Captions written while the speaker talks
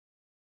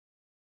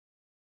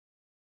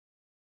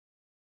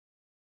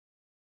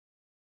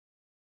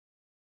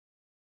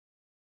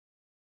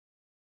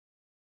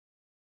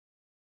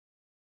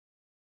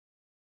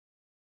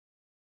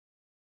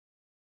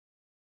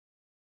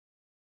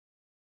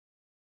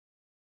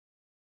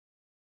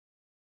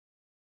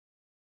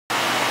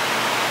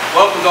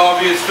Welcome to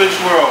Rvs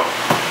Fishworld.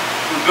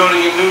 We're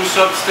building a new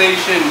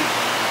substation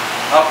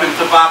up in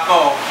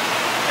Tabaco,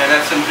 and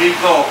that's in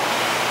Vico.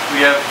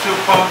 We have 2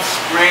 pumps,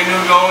 brand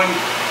new going,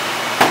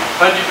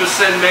 100%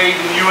 made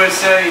in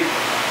USA.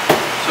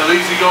 So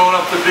these are going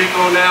up to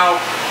Vico now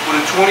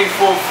with a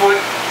 24-foot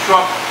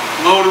truck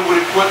loaded with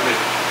equipment.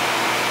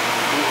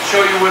 We'll show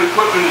you where the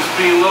equipment is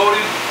being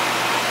loaded.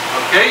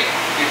 Okay,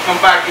 you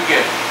come back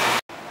again.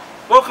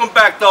 Welcome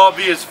back to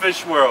Rvs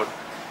Fishworld.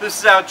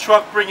 This is our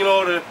truck bringing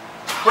all the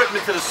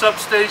equipment to the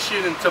substation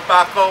in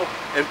Tabaco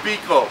and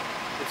Vico.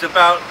 It's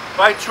about,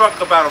 by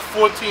truck, about a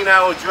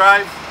 14-hour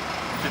drive.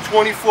 It's a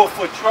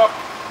 24-foot truck.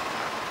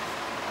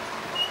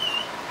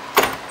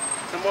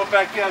 Come on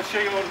back here, I'll show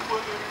you all the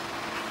equipment.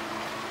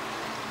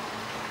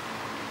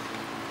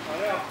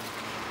 Oh, yeah.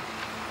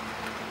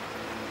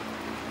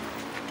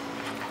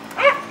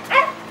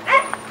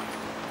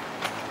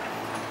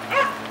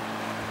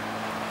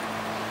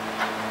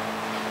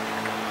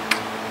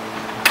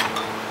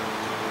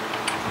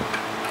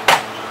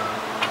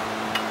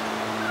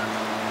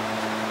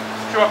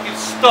 Truck is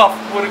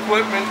stuffed with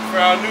equipment for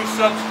our new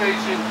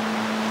substation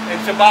in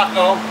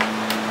Tabaco.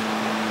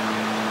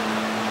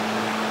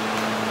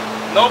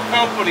 No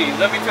company,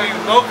 let me tell you,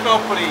 no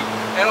company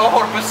in all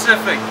the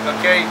Pacific,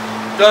 okay,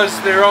 does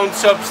their own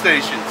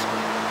substations.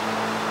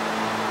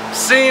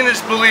 Seeing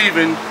is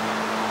believing.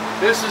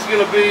 This is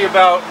going to be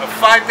about a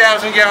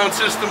 5,000 gallon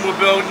system we're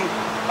building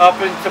up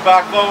in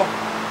Tabaco.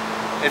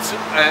 It's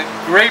a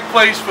great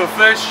place for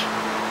fish.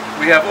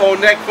 We have all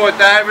net caught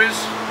divers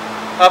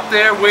up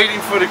there waiting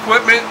for the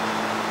equipment,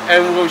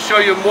 and we'll show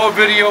you more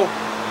video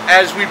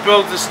as we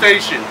build the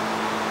station.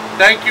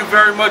 Thank you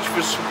very much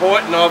for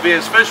supporting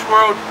Rvs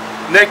Fishworld,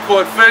 net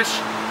caught fish,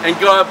 and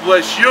God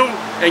bless you,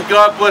 and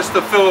God bless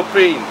the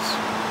Philippines.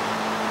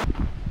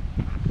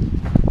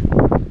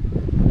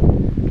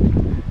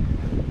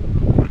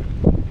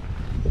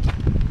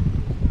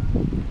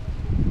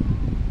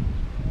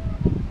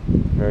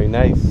 Very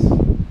nice.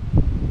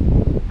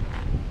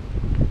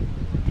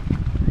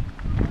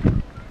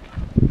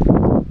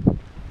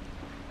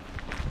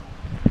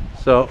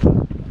 So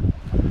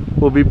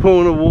we'll be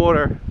pulling the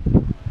water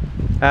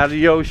out of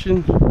the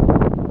ocean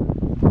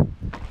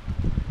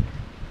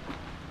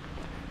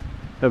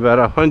about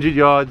 100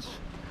 yards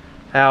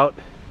out,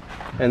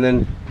 and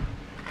then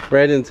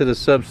right into the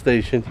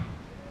substation.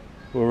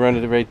 We'll run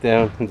it right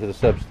down into the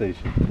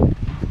substation.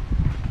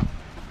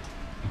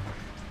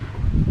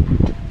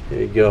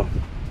 There you go.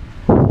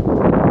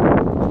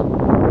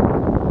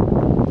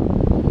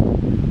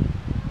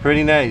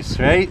 Pretty nice,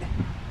 right?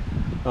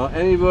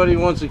 Anybody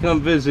wants to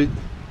come visit,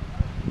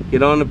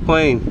 get on the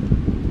plane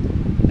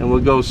and we'll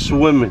go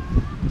swimming.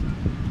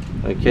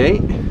 Okay,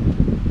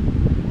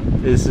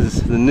 this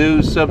is the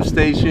new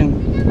substation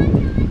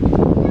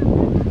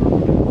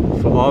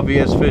for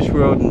Rvs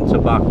Fishworld in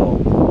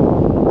Tabaco.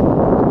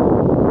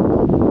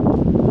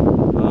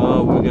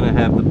 Oh, we're gonna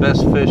have the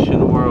best fish in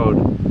the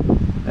world,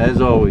 as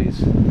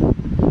always.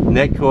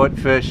 Net caught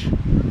fish,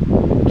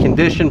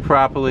 conditioned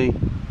properly,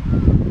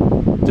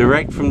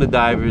 direct from the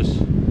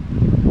divers.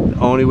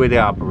 Only way they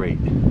operate.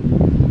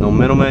 No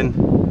middlemen.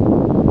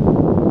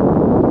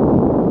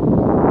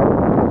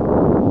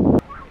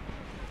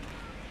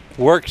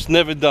 Work's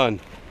never done.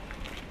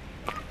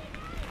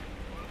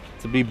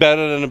 To be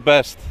better than the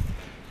best,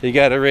 you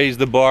gotta raise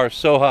the bar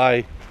so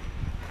high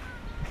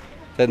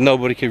that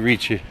nobody can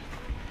reach you.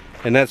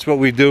 And that's what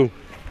we do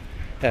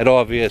at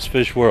Rvs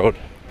Fishworld.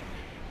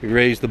 We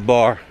raise the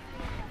bar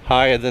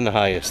higher than the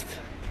highest.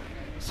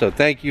 So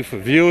thank you for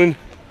viewing.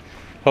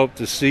 Hope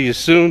to see you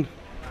soon.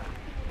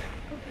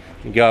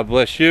 God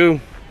bless you,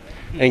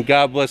 and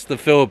God bless the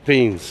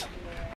Philippines.